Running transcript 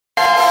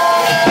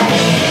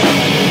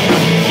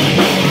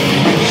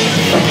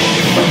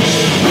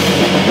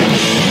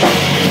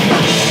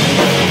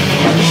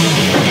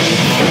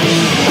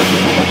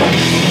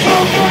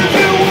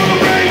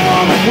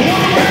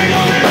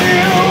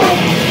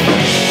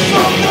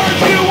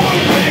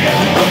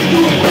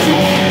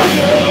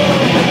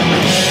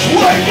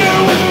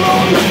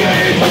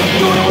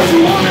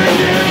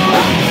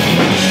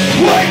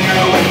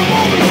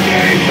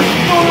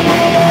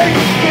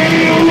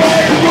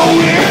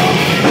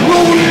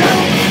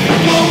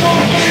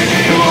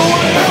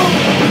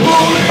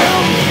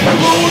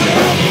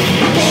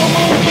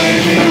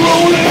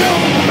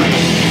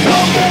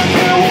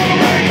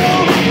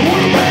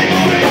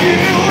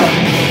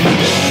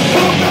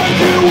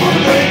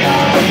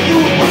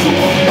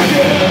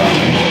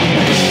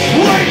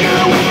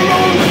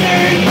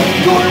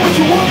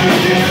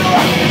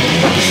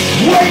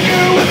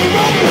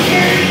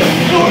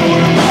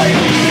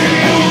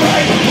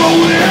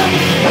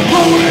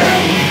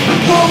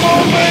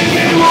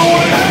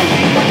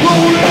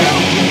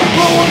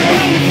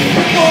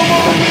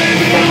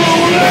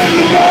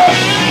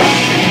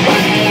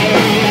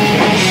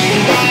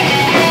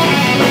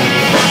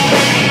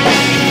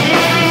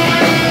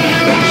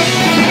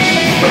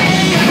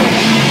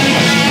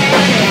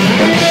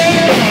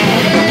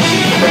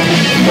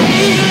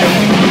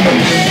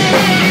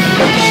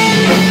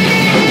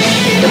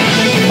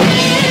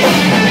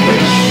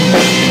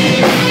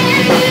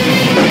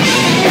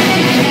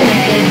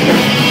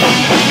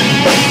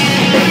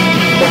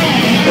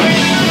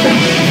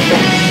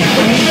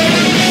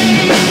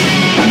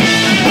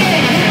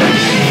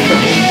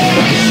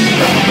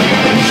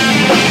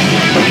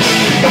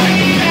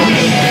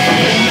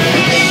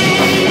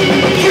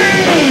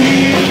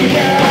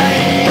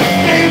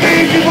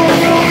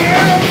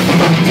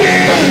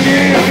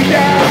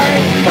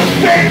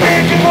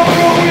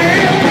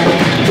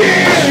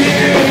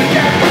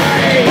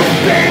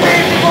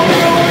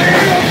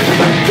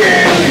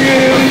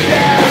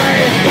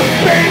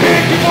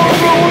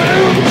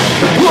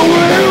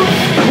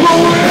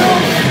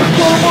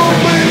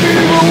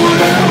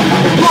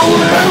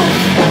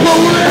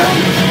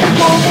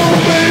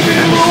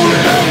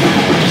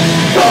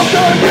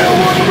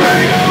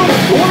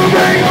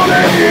bang on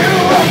at you.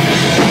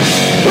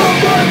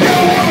 Sometimes you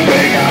wanna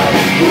bang out,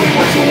 doing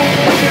what you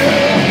wanna do.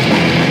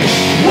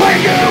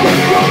 Wake up with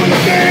the road in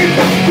the face,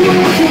 doing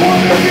what you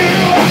wanna do.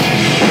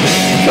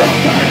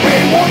 Sometimes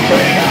they wanna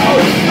bang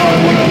out, not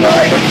what I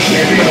like.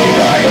 Maybe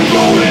alright,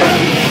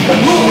 rollin',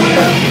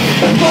 rollin'.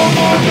 Come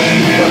on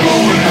baby, rollin'.